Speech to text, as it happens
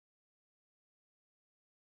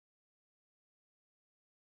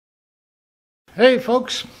Hey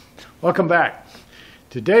folks, welcome back.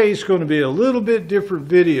 Today's going to be a little bit different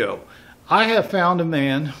video. I have found a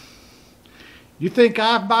man. You think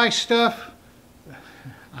I buy stuff?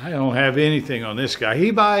 I don't have anything on this guy. He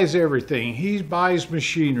buys everything. He buys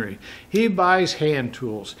machinery. He buys hand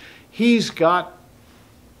tools. He's got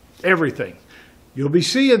everything. You'll be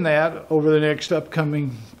seeing that over the next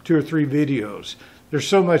upcoming 2 or 3 videos. There's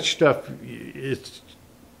so much stuff.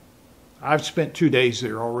 I've spent 2 days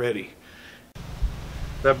there already.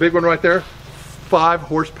 That big one right there, 5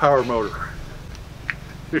 horsepower motor.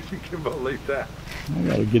 You can believe that. I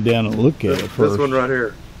gotta get down and look at it first. This one right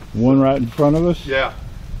here. One right in front of us? Yeah,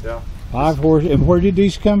 yeah. 5 horse. And where did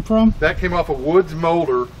these come from? That came off a Wood's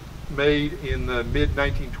molder made in the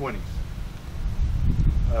mid-1920s.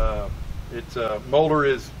 Its molder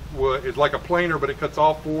is like a planer, but it cuts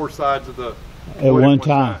all 4 sides of the at one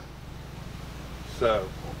time. So.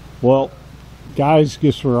 Well, guys,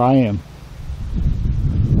 guess where I am?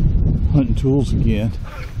 Hunting tools again.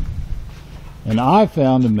 And I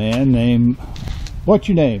found a man named, what's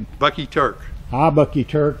your name? Bucky Turk. Hi, Bucky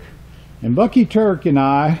Turk. And Bucky Turk and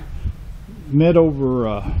I met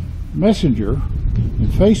over Messenger and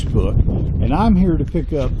Facebook, and I'm here to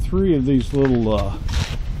pick up 3 of these little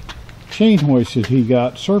chain hoists that he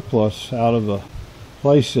got surplus out of a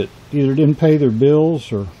place that either didn't pay their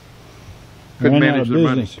bills or couldn't ran out of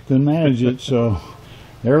business. Couldn't manage it, so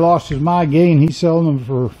their loss is my gain. He's selling them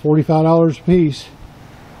for $45 a piece.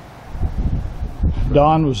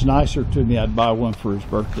 Don was nicer to me. I'd buy one for his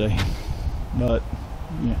birthday. But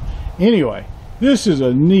yeah. Anyway, this is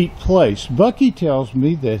a neat place. Bucky tells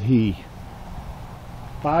me that he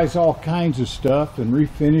buys all kinds of stuff and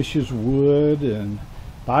refinishes wood and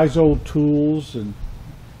buys old tools, and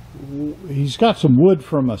he's got some wood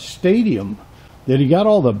from a stadium that he got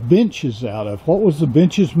all the benches out of. What was the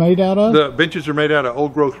benches made out of? The benches are made out of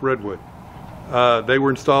old growth redwood. They were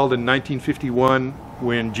installed in 1951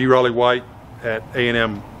 when G. Raleigh White at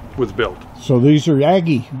A&M was built. So these are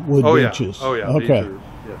Aggie wood benches. Yeah. Oh yeah. Okay.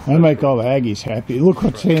 Yes, I make all the Aggies happy. Look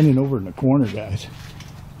what's standing over in the corner, guys.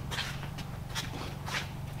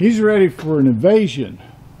 He's ready for an invasion,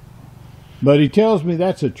 but he tells me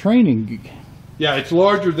that's a training gig. Yeah, it's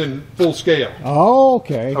larger than full scale. Oh,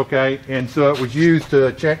 okay. Okay, and so it was used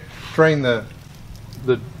to train the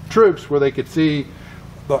troops where they could see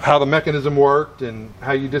how the mechanism worked and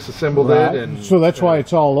how you disassembled it. And so that's why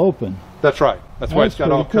it's all open. That's right. That's why it's got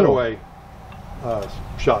all cool. cutaway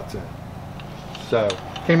shots in it. So,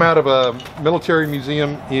 came out of a military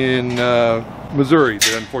museum in Missouri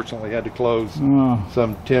that unfortunately had to close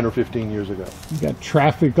some 10 or 15 years ago. You got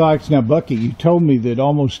traffic lights. Now, Bucky, you told me that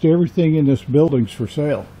almost everything in this building's for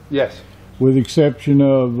sale. Yes. With the exception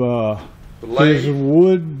of there's a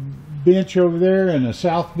wood bench over there and a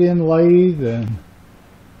South Bend lathe and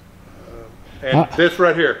this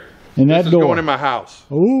right here. And this that is door going in my house.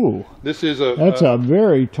 Ooh. This is a. That's a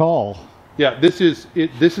very tall. Yeah. This is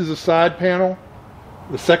it. This is a side panel.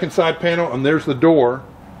 The second side panel, and there's the door.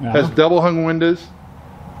 Has double hung windows,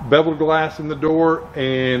 beveled glass in the door,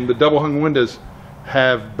 and the double hung windows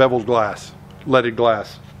have beveled glass, leaded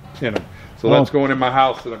glass in them. So that's going in my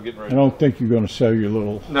house that I'm getting ready. I don't think you're going to sell your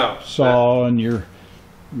little saw and your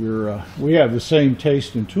we have the same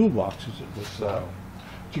taste in toolboxes at this time.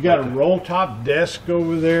 You got a roll top desk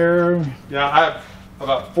over there. Yeah, I have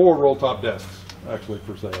about 4 roll top desks actually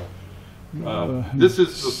for sale. This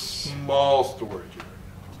is a small storage area.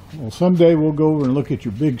 Well, someday we'll go over and look at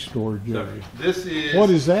your big storage area. This is, what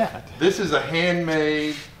is that? This is a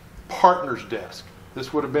handmade partner's desk.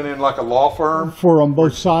 This would have been in like a law firm. For on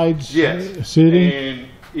both sides? Yes. Sitting? And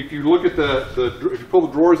if you look at if you pull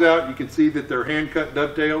the drawers out, you can see that they're hand cut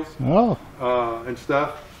dovetails. And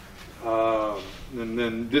stuff. And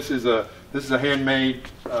then this is a handmade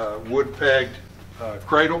wood pegged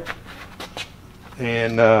cradle.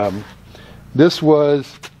 And this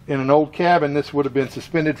was in an old cabin. This would have been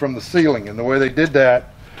suspended from the ceiling, and the way they did that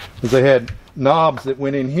was they had knobs that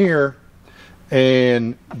went in here,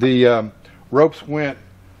 and the ropes went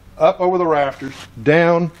up over the rafters,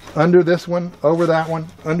 down under this one, over that one,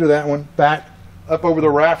 under that one, back up over the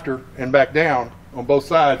rafter and back down on both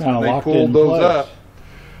sides. And they pulled those up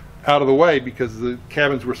out of the way because the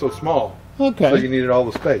cabins were so small. Okay. So you needed all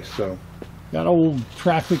the space. So got old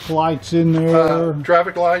traffic lights in there.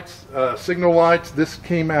 Traffic lights, signal lights. This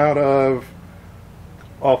came out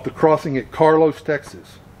off the crossing at Carlos,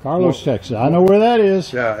 Texas. Carlos, Texas. I know where that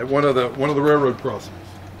is. Yeah, at one of the railroad crossings.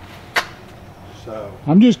 So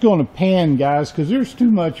I'm just going to pan, guys, because there's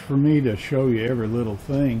too much for me to show you every little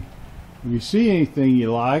thing. If you see anything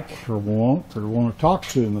you like or want to talk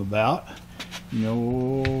to him about, you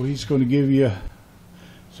know, he's going to give you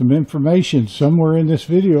some information somewhere in this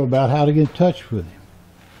video about how to get in touch with him.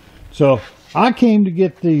 So I came to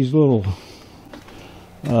get these little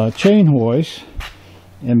chain hoists,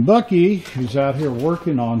 and Bucky, who's out here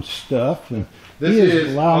working on stuff, and he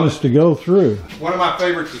is allowing us to go through. One of my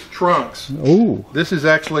favorites is trunks. Oh, this is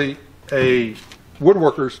actually a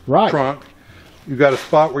woodworker's trunk. You've got a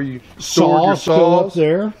spot where you store your saws up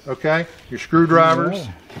there. Okay, your screwdrivers.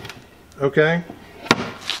 Yeah. Okay,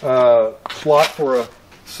 slot for a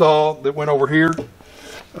saw that went over here.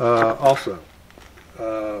 Also,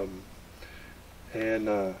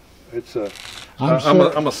 it's a.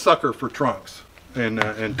 I'm a sucker for trunks and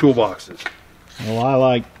toolboxes. Well, I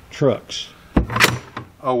like trucks.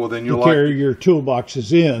 Oh, well then you'll carry your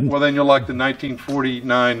toolboxes in. Well, then you'll like the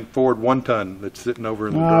 1949 Ford 1-ton that's sitting over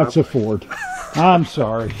in the driveway. It's a Ford. I'm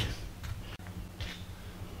sorry.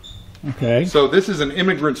 Okay. So this is an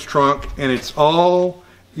immigrant's trunk, and it's all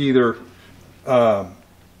either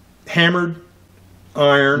hammered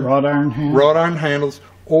iron, wrought iron handles,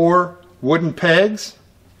 or wooden pegs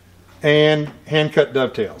and hand-cut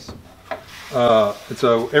dovetails. And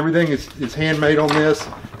so everything is handmade on this,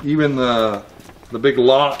 even the big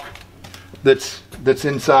lock that's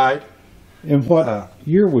inside. And what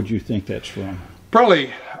year would you think that's from?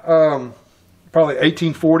 Probably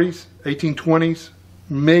 1840s, 1820s,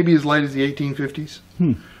 maybe as late as the 1850s.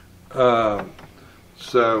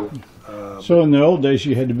 So in the old days,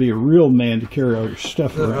 you had to be a real man to carry all your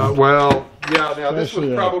stuff around. Well, yeah. Now this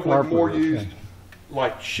was probably more used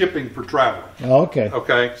like shipping for travel. Oh, okay.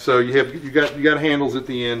 Okay. So you got handles at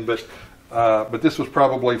the end, but this was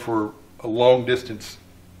probably for a long distance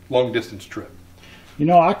trip. You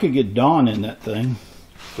know, I could get Don in that thing.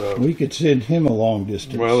 So we could send him a long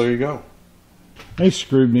distance. Well, there you go. They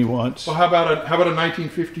screwed me once. Well, how about a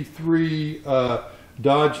 1953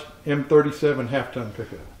 Dodge M37 half-ton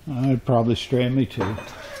pickup? I'd probably strand me too.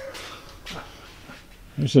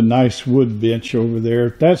 There's a nice wood bench over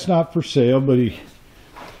there. That's not for sale, but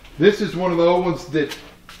This is one of the old ones that,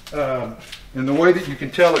 and the way that you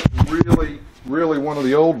can tell it's really one of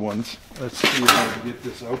the old ones. Let's see if I can get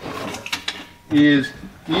this open here. Is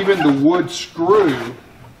even the wood screw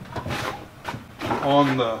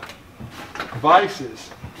on the vices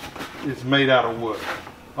is made out of wood.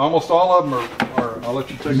 Almost all of them are I'll let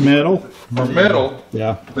you take metal. Are metal.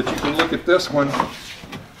 Yeah. But you can look at this one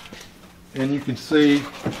and you can see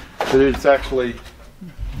that it's actually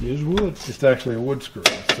wood. It's actually a wood screw.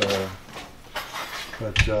 So,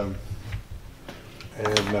 but the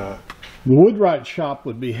Woodwright shop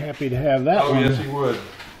would be happy to have that one. Oh yes, he would.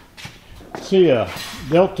 See a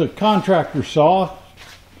Delta contractor saw.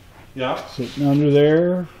 Yeah. Sitting under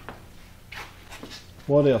there.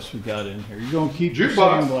 What else we got in here? You're gonna keep the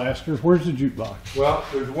sandblaster. Where's the jukebox? Well,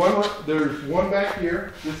 there's one back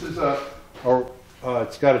here. This is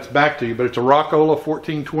it's got its back to you, but it's a Rockola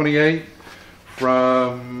 1428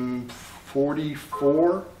 from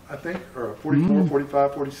 44, I think, or 44,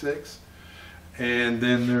 45, 46. And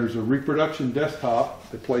then there's a reproduction desktop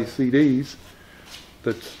that plays CDs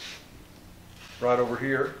that's right over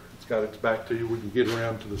here. It's got its back to you. We can get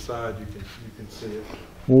around to the side. You can see it.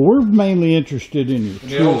 Well, we're mainly interested in your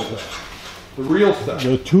tool stuff. The real stuff.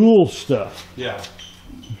 The tool stuff. Yeah.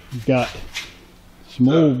 You've got some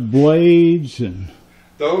old blades and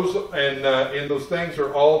those, and those things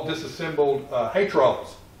are all disassembled hay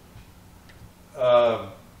trolleys to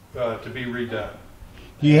be redone.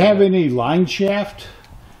 Do you have any line shaft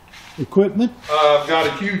equipment? I've got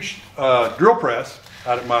a huge drill press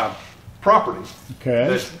out at my property.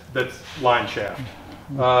 Okay. That's line shaft.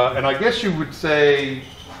 And I guess you would say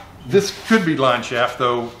this could be line shaft,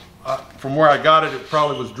 though from where I got it, it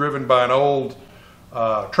probably was driven by an old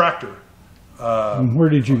tractor. And where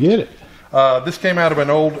did you get it? This came out of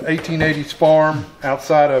an old 1880s farm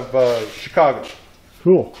outside of Chicago.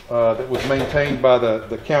 Cool. That was maintained by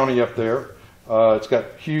the county up there. It's got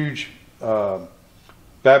huge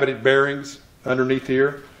Babbitt bearings underneath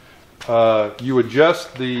here. You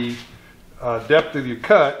adjust the depth of your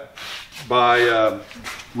cut by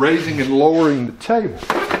raising and lowering the table.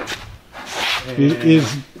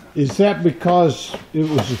 Is that because it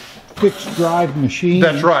was a fixed drive machine?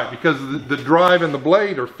 That's right, because the drive and the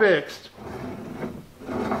blade are fixed.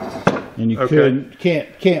 And you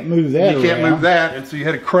can't move that. You can't move that, and so you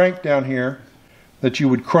had a crank down here that you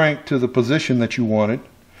would crank to the position that you wanted,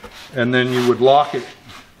 and then you would lock it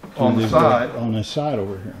on the side. On the side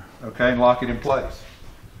over here. Okay, and lock it in place.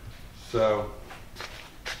 So,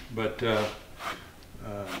 but that's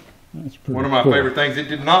one of my favorite things. It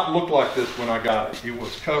did not look like this when I got it. It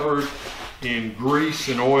was covered in grease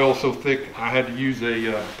and oil so thick I had to use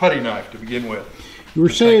a putty knife to begin with. You were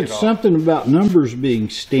saying something about numbers being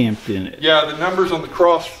stamped in it. Yeah, the numbers on the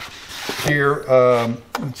cross here,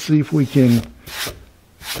 let's see if we can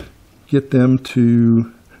get them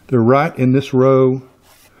to, they're right in this row.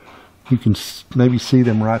 You can maybe see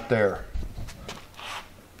them right there.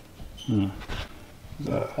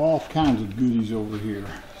 All kinds of goodies over here.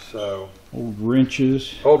 So old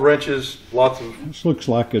wrenches. Old wrenches, lots of. This looks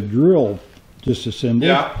like a drill disassembled.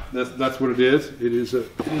 Yeah, that's what it is. It is a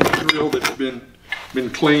drill that's been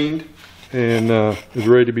cleaned and is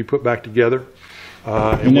ready to be put back together.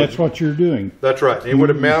 And that's what you're doing. That's right. It would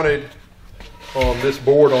have mounted on this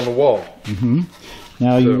board on the wall. Mm-hmm.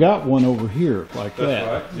 Now you got one over here like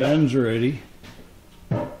that. Right. Yeah. One's ready.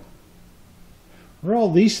 What are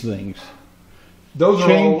all these things? Those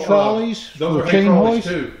chain are all, trolleys? Those are chain hay trolleys hoist?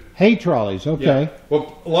 too. Hay trolleys, okay. Yeah.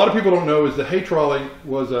 Well, a lot of people don't know is the hay trolley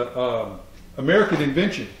was a American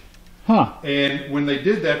invention. Huh. And when they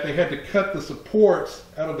did that, they had to cut the supports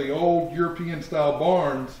out of the old European style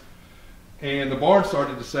barns, and the barns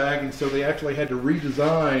started to sag, and so they actually had to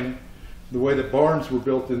redesign the way that barns were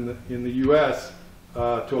built in the U.S.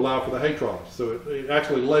 To allow for the hay trolleys. So it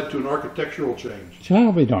actually led to an architectural change.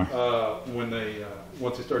 Shall be darned. When they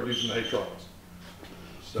once they started using the hay trolleys.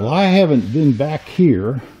 So. Well, I haven't been back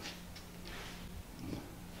here.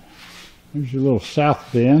 There's your little south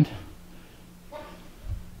bend.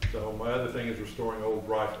 So my other thing is restoring old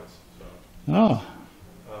rifles. So. Oh.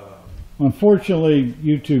 Unfortunately,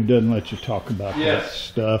 YouTube doesn't let you talk about that Yes.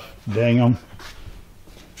 stuff. Dang 'em.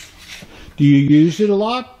 Do you use it a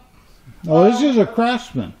lot? Oh, this is a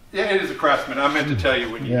Craftsman. Yeah, it is a Craftsman. I meant to tell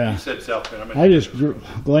you when you said Southman. I just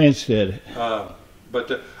glanced at it.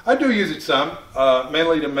 But I do use it some,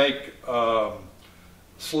 mainly to make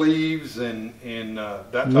sleeves and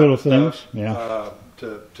that type little of things. stuff. Yeah.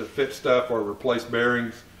 To fit stuff or replace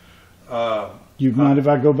bearings. You mind if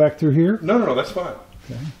I go back through here? No, that's fine.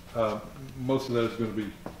 Okay. Most of that is going to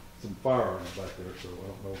be some firearms back there, so I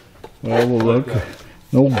don't know. Well, we'll look.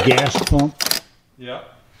 No gas pump. Yeah.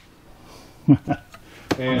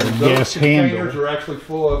 And gas those containers handle. are actually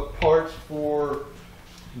full of parts for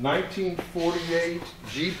 1948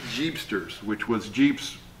 Jeepsters, which was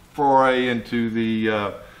Jeep's foray into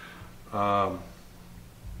the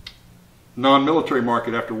non-military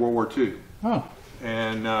market after World War II. Oh.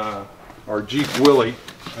 And our Jeep Willie,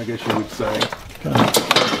 I guess you would say. Okay.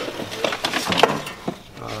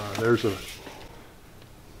 There's a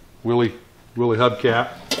Willie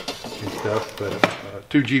hubcap and stuff, but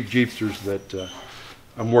two Jeepsters that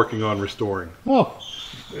I'm working on restoring. Oh,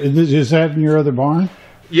 is that in your other barn?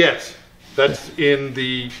 Yes, that's in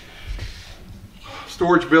the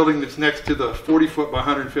storage building that's next to the 40-foot by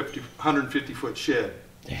 150-foot shed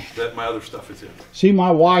that my other stuff is in. See,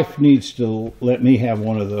 my wife needs to let me have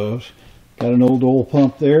one of those. Got an old oil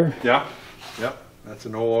pump there. Yeah, yep. That's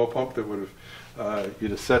an old oil pump that would have,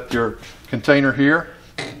 you'd have set your container here.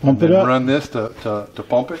 Pump it up. Run this to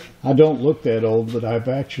pump it. I don't look that old, but I've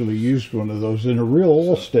actually used one of those in a real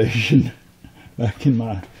oil station back in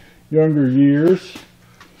my younger years.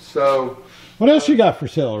 So, what else you got for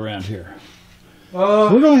sale around here? We're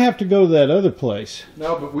going to have to go to that other place.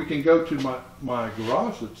 No, but we can go to my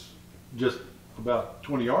garage that's just about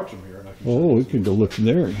 20 yards from here. And I can we can go look in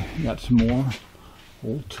there. You got some more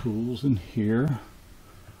old tools in here.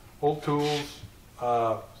 Old tools,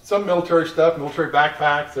 some military stuff, military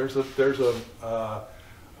backpacks. There's a I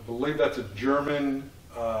believe that's a German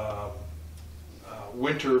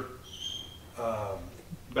winter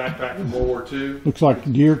backpack from World War II. Looks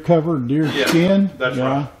like deer covered, deer skin. That's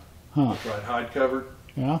right. Huh. That's right, hide covered.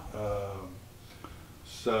 Yeah.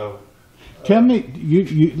 So. Tell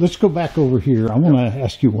me, let's go back over here. I want to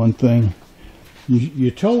ask you one thing.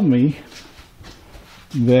 You told me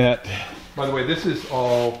that. By the way, this is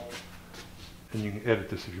all, and you can edit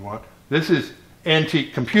this if you want. This is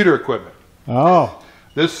antique computer equipment. Oh.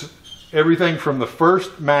 This, everything from the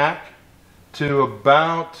first Mac to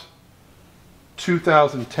about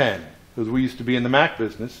 2010, because we used to be in the Mac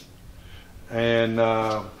business. And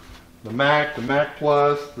the Mac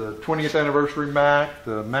Plus, the 20th anniversary Mac,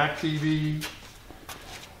 the Mac TV.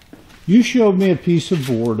 You showed me a piece of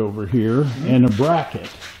board over here and a bracket.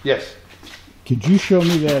 Yes. Could you show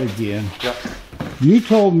me that again? Yep. You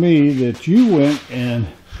told me that you went and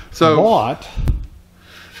bought.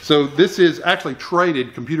 So this is actually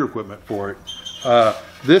traded computer equipment for it.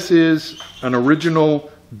 This is an original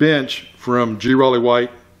bench from G. Raleigh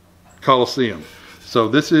White Coliseum. So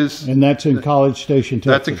this is... And that's in College Station,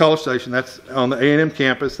 Texas. That's in College Station. That's on the A&M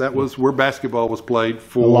campus. That was where basketball was played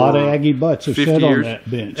for a lot of Aggie butts have 50 sat years. on that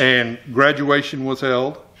bench. And graduation was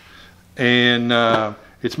held. and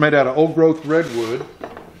it's made out of old growth redwood.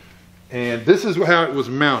 And this is how it was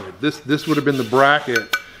mounted. This would have been the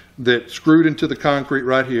bracket that screwed into the concrete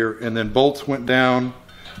right here, and then bolts went down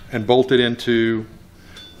and bolted into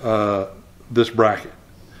this bracket.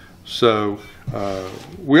 So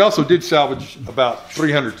we also did salvage about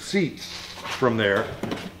 300 seats from there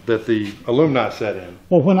that the alumni sat in.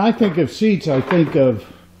 Well, when I think of seats, I think of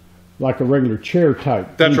like a regular chair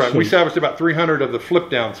type. That's right. We salvaged about 300 of the flip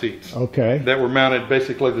down seats. Okay. That were mounted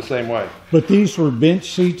basically the same way. But these were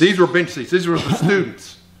bench seats? These were bench seats. These were the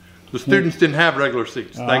students. The students didn't have regular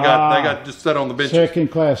seats. They got just set on the benches. Second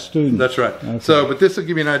class students. That's right. Okay. So, but this will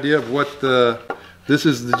give you an idea of what this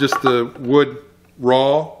is just the wood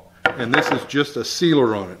raw, and this is just a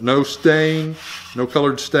sealer on it. No stain, no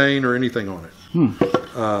colored stain or anything on it.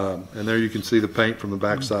 And there you can see the paint from the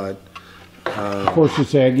backside. Of course,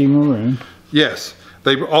 it's Aggie maroon. Yes,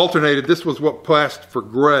 they alternated. This was what passed for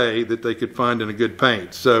gray that they could find in a good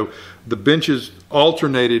paint. So the benches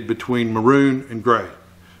alternated between maroon and gray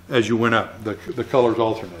as you went up. The colors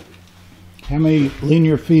alternated. How many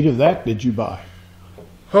linear feet of that did you buy?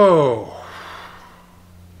 Oh,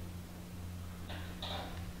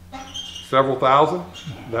 several thousand.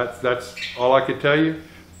 That's all I could tell you.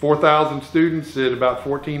 4,000 students at about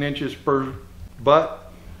 14 inches per butt.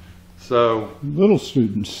 So little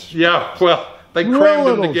students. Yeah, well, they crammed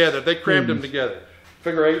them together. They crammed them together.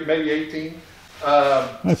 Figure 8, maybe 18.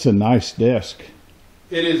 That's a nice desk.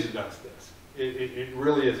 It is a nice desk. It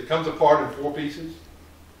really is. It comes apart in 4 pieces,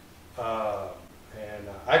 and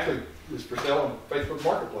actually is for sale on Facebook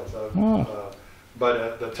Marketplace.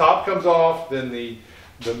 But the top comes off, then the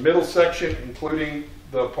middle section, including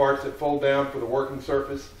the parts that fold down for the working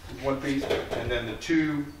surface, is 1 piece, and then the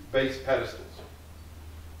 2 base pedestals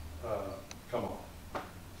come on.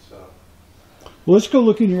 So, well, let's go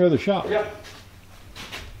look in your other shop. Yeah.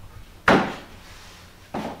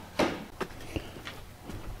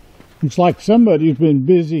 It's like somebody's been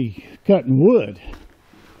busy cutting wood.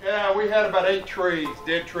 Yeah, we had about 8 trees,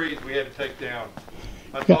 dead trees we had to take down.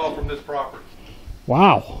 That's all from this property.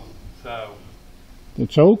 Wow. So.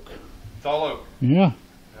 It's oak? It's all oak. Yeah.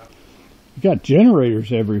 You got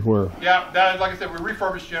generators everywhere. Yeah, like I said, we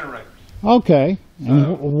refurbish generators. Okay.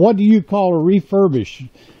 And what do you call a refurbish?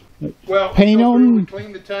 Well, paint them? We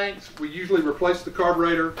clean the tanks. We usually replace the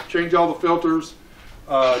carburetor, change all the filters,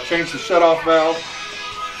 change the shutoff valve.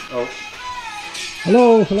 Oh.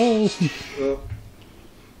 Hello.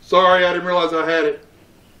 Sorry, I didn't realize I had it.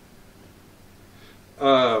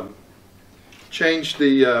 Change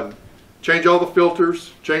all the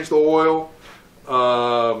filters, change the oil.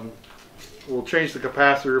 We'll change the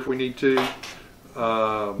capacitor if we need to.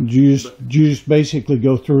 You just basically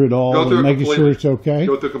go through it all and make sure it's okay?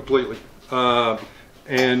 Go through completely.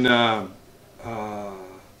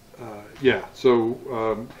 Yeah,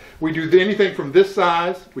 so we do anything from this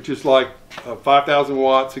size, which is like 5,000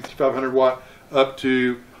 watt, 6,500 watt, up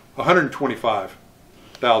to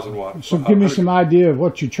 125,000 watt. So give me some idea of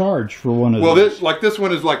what you charge for one of these. Well, this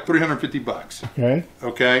one is like $350. Okay.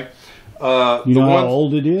 Okay. You know how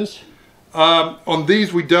old it is? On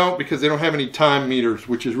these we don't, because they don't have any time meters,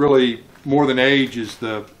 which is really more than age is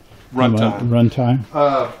the runtime. Runtime.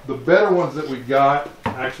 The better ones that we got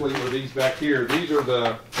actually are these back here. These are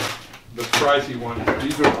the pricey ones.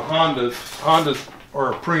 These are the Hondas. Hondas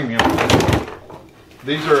are a premium.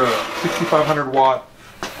 These are a 6,500 watt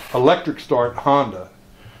electric start Honda.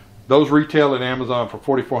 Those retail at Amazon for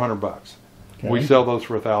 $4,400. Okay. We sell those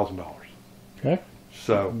for $1,000. Okay.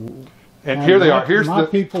 So. And here they are. Here's my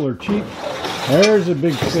people are cheap. There's a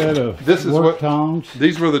big set of work tongs.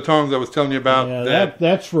 These were the tongs I was telling you about. Yeah,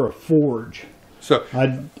 that's for a forge. So,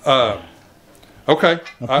 okay.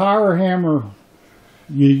 A power hammer,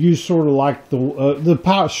 you use sort of like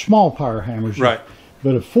the small power hammers. Right.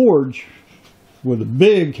 But a forge with a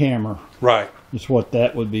big hammer. Right. Is what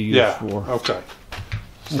that would be used for. Okay.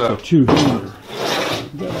 That's a two-hander.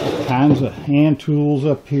 Got all kinds of hand tools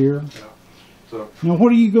up here. Yeah. So. Now,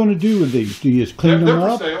 what are you going to do with these? Do you just clean them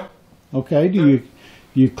up? They're for sale. Okay. Do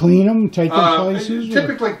you clean them, take them places?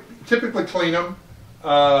 Typically clean them.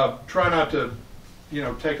 Try not to,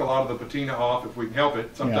 take a lot of the patina off if we can help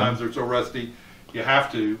it. Sometimes they're so rusty you have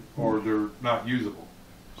to, or they're not usable.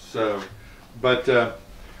 So, but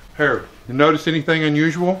here, you notice anything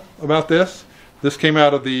unusual about this? This came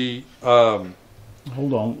out of the.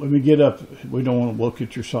 Hold on. Let me get up. We don't want to look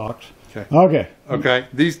at your socks. Okay.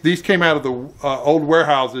 These came out of the old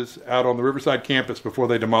warehouses out on the Riverside campus before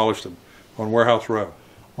they demolished them on Warehouse Row.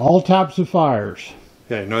 All types of fires.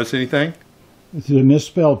 Okay, notice anything? It's a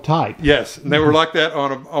misspelled type. Yes, and they were like that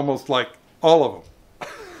on almost like all of them.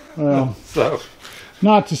 Well, so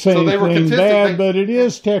Not to say So they were anything consistent, bad, but it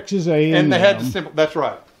is Texas A&M. And they had to simple. That's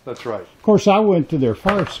right. That's right. Of course, I went to their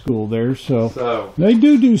fire school there, so they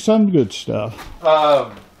do some good stuff.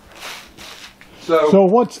 So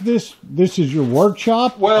what's this? This is your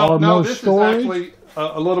workshop? Well, or no, more this storage? is actually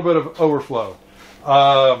a little bit of overflow.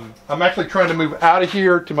 I'm actually trying to move out of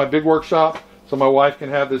here to my big workshop so my wife can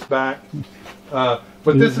have this back. But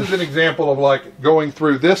this is an example of like going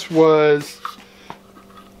through. This was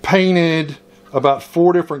painted about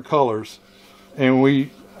 4 different colors, and we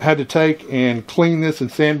had to take and clean this and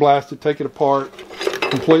sandblast it, take it apart,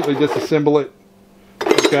 completely disassemble it.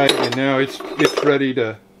 Okay, and now it's ready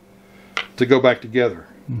to go back together.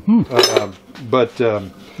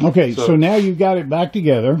 Okay, so now you've got it back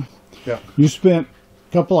together. Yeah. You spent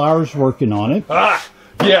a couple hours working on it.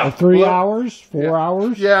 Yeah. 3 hours, 4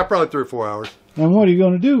 hours. Yeah, probably 3 or 4 hours. And what are you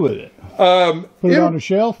going to do with it? Put it on a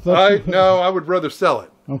shelf? No, I would rather sell it.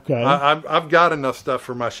 Okay. I've got enough stuff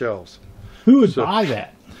for my shelves. Who would buy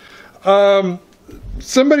that?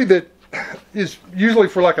 Somebody that is usually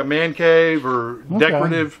for like a man cave or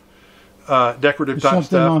decorative type Something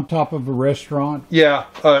stuff. on top of a restaurant? Yeah.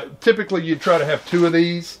 Typically, you'd try to have 2 of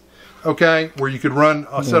these, okay, where you could run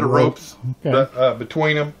a set of ropes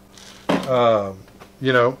between them.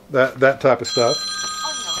 You know, that type of stuff.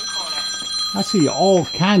 I see all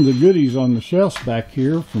kinds of goodies on the shelves back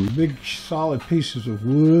here, from big solid pieces of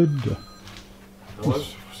wood. Hello?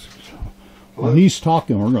 While he's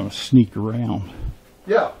talking, we're going to sneak around.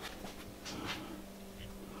 Yeah.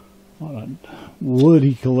 What wood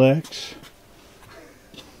he collects.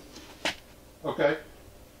 Okay.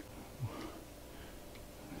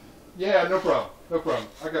 Yeah, no problem. No problem.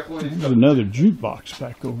 I got plenty of There's stuff. another jukebox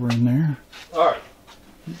back over in there. All right.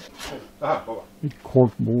 Bye-bye. Big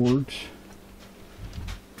cork boards.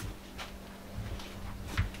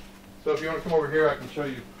 So if you want to come over here, I can show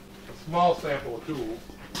you a small sample of tools.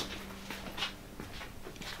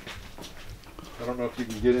 I don't know if you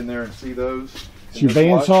can get in there and see those. Is your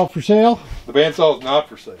bandsaw for sale? The bandsaw is not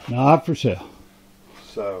for sale. Not for sale.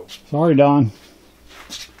 So. Sorry, Don.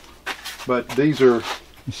 But these are.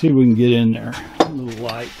 Let's see if we can get in there. A little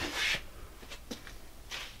light.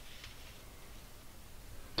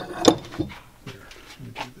 Here, let me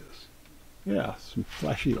do this. Yeah, some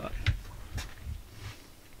flashy light.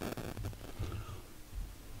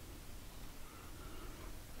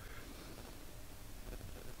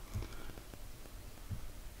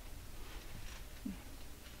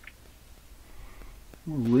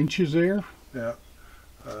 Wrenches there? Yeah.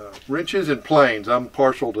 Wrenches and planes. I'm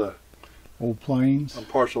partial to old planes. I'm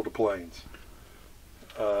partial to planes.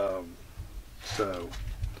 So.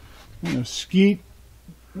 A skeet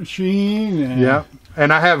machine. And yeah,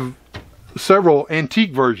 and I have several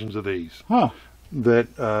antique versions of these. Huh. That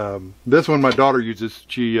this one my daughter uses.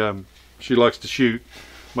 She likes to shoot.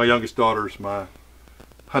 My youngest daughter's my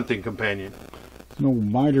hunting companion. An old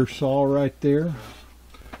miter saw right there.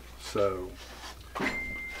 So.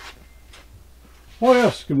 What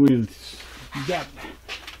else can we? Got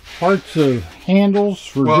parts of handles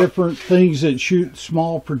for different things that shoot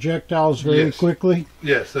small projectiles very quickly.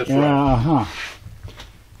 Yes, that's right.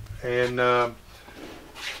 And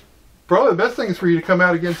probably the best thing is for you to come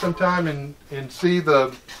out again sometime and see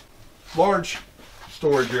the large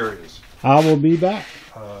storage areas. I will be back.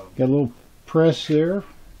 Got a little press there.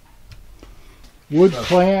 Wood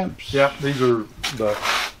clamps. Yeah, these are the.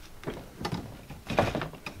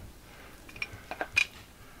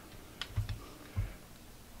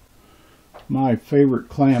 My favorite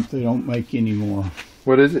clamp they don't make anymore.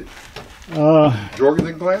 What is it?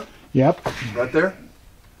 Jorgensen clamp? Yep. Right there?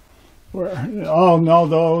 Where? Oh no,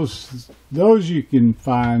 those you can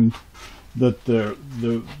find, but the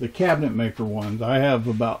cabinet maker ones. I have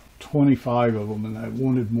about 25 of them, and I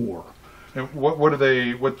wanted more. And what are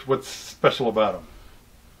they? What's special about them?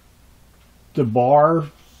 The bar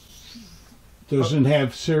doesn't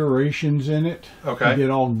have serrations in it. Okay. They get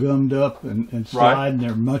all gummed up and slide, and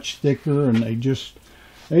they're much thicker, and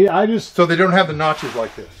so they don't have the notches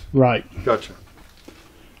like this. Right. Gotcha.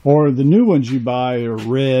 Or the new ones you buy are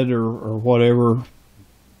red or whatever.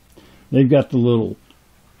 They've got the little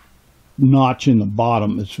notch in the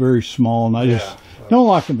bottom. It's very small, and I just don't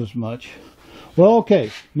like them as much. Well, okay.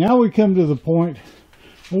 Now we come to the point.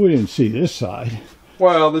 Well, we didn't see this side.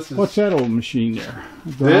 Well, this is. What's that old machine there?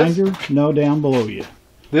 A grinder? This? No, down below you.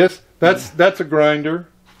 That's a grinder.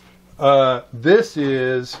 This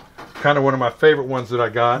is kind of one of my favorite ones that I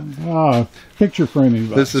got. Picture framing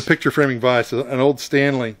vise. This is a picture framing vise, an old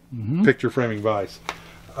Stanley picture framing vise.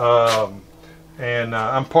 And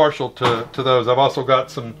I'm partial to those. I've also got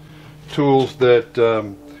some tools that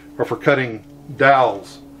are for cutting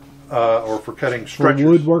dowels or for cutting stretchers. For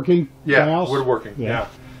woodworking? Yeah, files? woodworking. Yeah.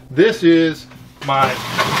 This is my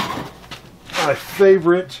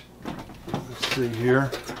favorite. Let's see here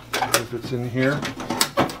if it's in here.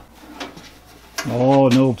 Oh,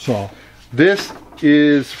 an old saw. This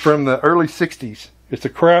is from the early 60s. It's a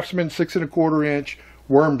Craftsman 6 1/4 inch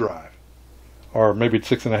worm drive, or maybe it's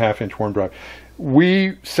 6 1/2 inch worm drive.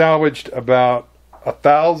 We salvaged about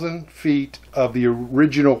 1,000 feet of the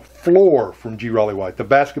original floor from G. Raleigh White, the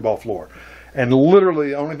basketball floor, and literally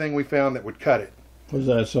the only thing we found that would cut it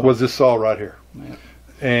was this saw right here. Man.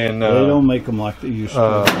 And they don't make them like they used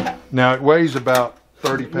to. Now it weighs about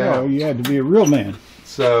 30 pounds. No, you had to be a real man.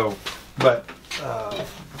 So, but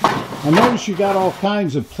I noticed you got all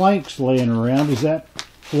kinds of planks laying around. Is that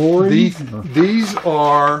flooring? These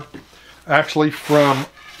are actually from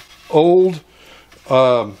old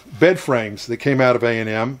bed frames that came out of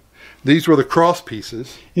A&M. These were the cross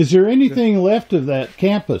pieces. Is there anything left of that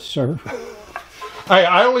campus, sir?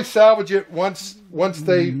 I only salvage it once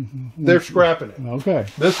they're scrapping it. Okay.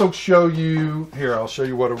 This will show you, here, I'll show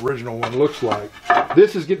you what original one looks like.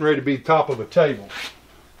 This is getting ready to be top of a table.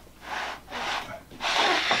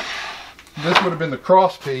 This would have been the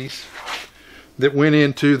cross piece that went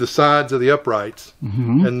into the sides of the uprights,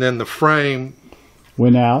 and then the frame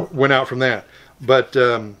went out from that. But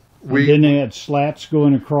and then they had slats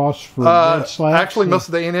going across for red slats? Actually, most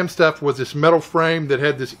of the A&M stuff was this metal frame that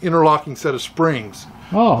had this interlocking set of springs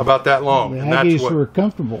about that long. The Aggies were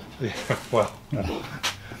comfortable. Yeah, well,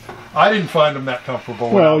 I didn't find them that comfortable.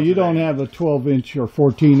 Well, you don't have a 12-inch or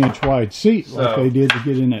 14-inch wide seat like they did to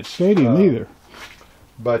get in that stadium either.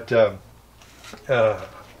 But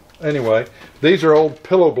anyway, these are old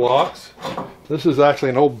pillow blocks. This is actually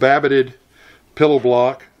an old babbited pillow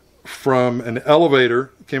block from an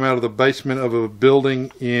elevator. Came out of the basement of a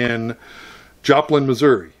building in Joplin,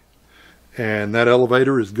 Missouri. And that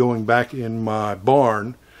elevator is going back in my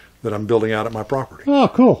barn that I'm building out at my property. Oh,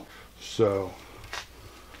 cool. So,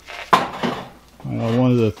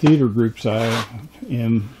 one of the theater groups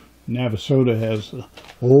in Navasota has an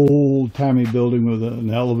old-timey building with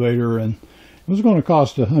an elevator, and it was going to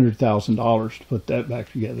cost $100,000 to put that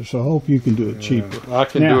back together, so I hope you can do it cheaper. I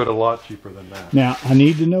can do it a lot cheaper than that. Now, I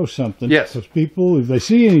need to know something. Yes. Because people, if they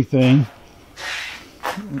see anything,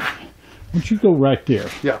 why don't you go right there?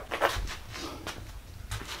 Yeah.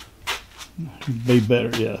 Be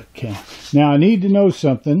better, yeah. Okay. Now, I need to know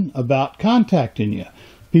something about contacting you.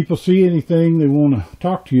 People see anything they want to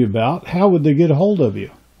talk to you about, how would they get a hold of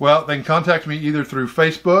you? Well, they can contact me either through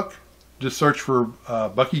Facebook. Just search for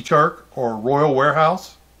Bucky Chark or Royal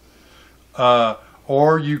Warehouse.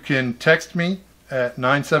 Or you can text me at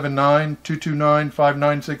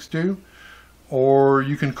 979-229-5962. Or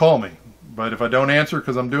you can call me. But if I don't answer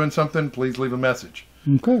because I'm doing something, please leave a message.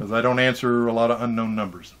 Okay. Because I don't answer a lot of unknown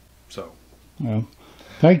numbers. So. Well,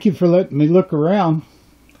 thank you for letting me look around.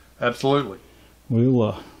 Absolutely.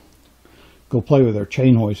 We'll go play with our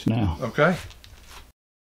chain hoist now. Okay.